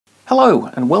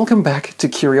Hello and welcome back to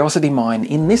Curiosity Mine.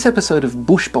 In this episode of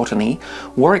Bush Botany,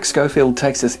 Warwick Schofield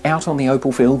takes us out on the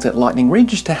opal fields at Lightning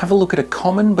Ridge to have a look at a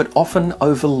common but often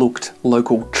overlooked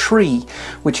local tree,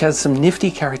 which has some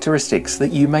nifty characteristics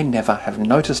that you may never have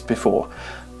noticed before.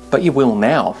 But you will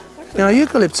now. You know,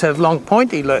 eucalypts have long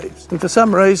pointy leaves, and for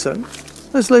some reason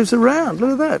those leaves are round,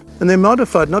 look at that. And they're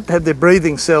modified not to have their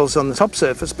breathing cells on the top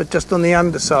surface, but just on the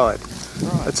underside.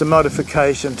 Right. It's a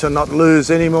modification to not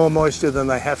lose any more moisture than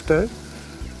they have to.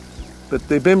 But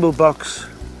the Bimble Box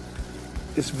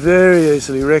is very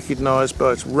easily recognised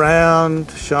by its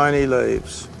round, shiny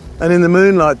leaves. And in the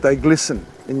moonlight they glisten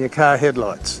in your car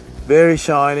headlights. Very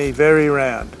shiny, very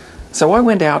round. So I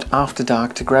went out after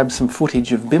dark to grab some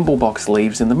footage of Bimble Box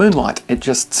leaves in the moonlight. It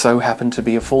just so happened to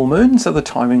be a full moon, so the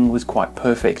timing was quite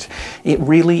perfect. It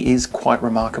really is quite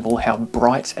remarkable how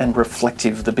bright and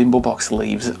reflective the Bimble Box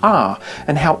leaves are,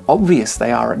 and how obvious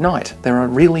they are at night. There are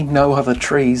really no other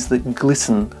trees that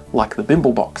glisten like the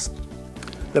Bimble Box.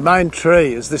 The main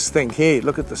tree is this thing here,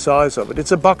 look at the size of it.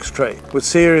 It's a box tree with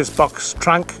serious box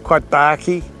trunk, quite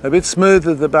barky, a bit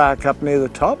smoother the bark up near the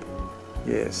top.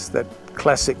 Yes, that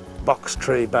classic box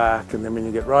tree bark, and then when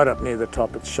you get right up near the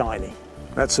top it's shiny.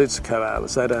 That suits the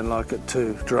koalas, they don't like it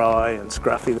too dry and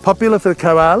scruffy. Popular for the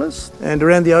koalas, and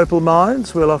around the opal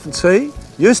mines we'll often see,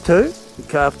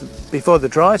 before the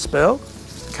dry spell,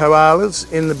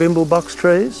 koalas in the Bimble Box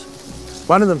trees.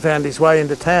 One of them found his way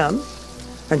into town,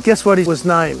 and guess what he was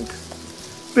named?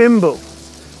 Bimble.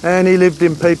 And he lived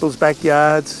in people's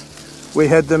backyards. We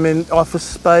had them in office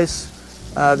space.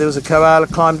 There was a koala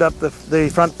climbed up the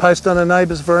front post on a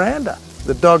neighbour's veranda.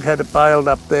 The dog had it bailed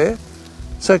up there.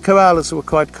 So koalas were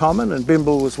quite common, and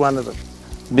Bimble was one of them.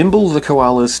 Bimble the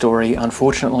koala's story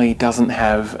unfortunately doesn't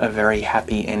have a very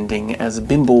happy ending, as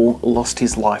Bimble lost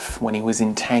his life when he was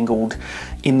entangled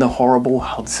in the horrible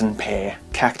Hudson pear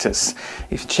cactus.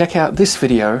 If you check out this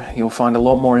video, you'll find a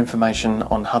lot more information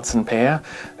on Hudson pear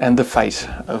and the fate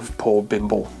of poor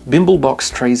Bimble. Bimble Box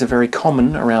trees are very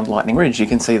common around Lightning Ridge. You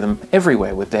can see them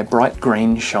everywhere with their bright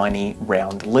green, shiny,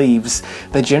 round leaves.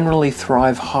 They generally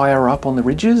thrive higher up on the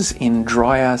ridges in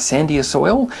drier, sandier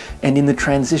soil and in the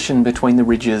transition between the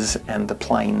ridges and the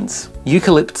plains.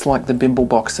 Eucalypts like the Bimble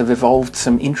Box have evolved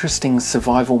some interesting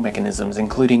survival mechanisms,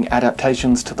 including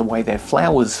adaptations to the way their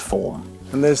flowers form.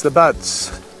 And there's the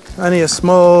buds. Only a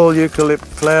small eucalypt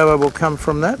flower will come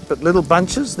from that, but little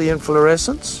bunches, the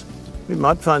inflorescence. We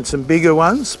might find some bigger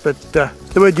ones, but the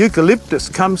word eucalyptus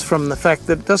comes from the fact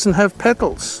that it doesn't have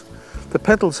petals. The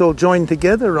petals all join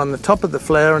together on the top of the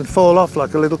flower and fall off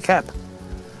like a little cap.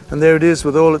 And there it is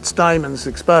with all its stamens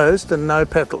exposed and no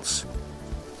petals.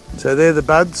 So they're the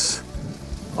buds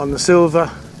on the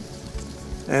silver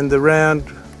and the round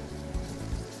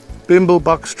Bimble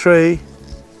Box tree,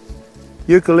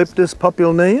 Eucalyptus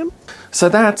populneum. So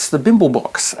that's the Bimble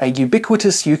Box, a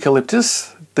ubiquitous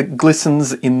eucalyptus that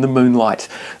glistens in the moonlight.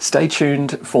 Stay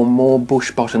tuned for more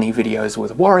bush botany videos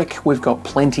with Warwick. We've got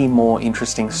plenty more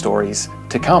interesting stories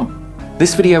to come.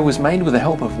 This video was made with the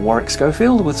help of Warwick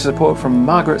Schofield, with support from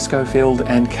Margaret Schofield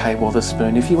and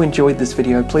Wotherspoon. If you enjoyed this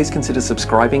video, please consider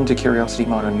subscribing to Curiosity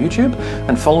Mine on YouTube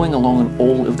and following along on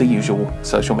all of the usual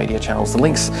social media channels. The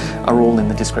links are all in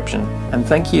the description. And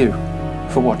thank you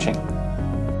for watching.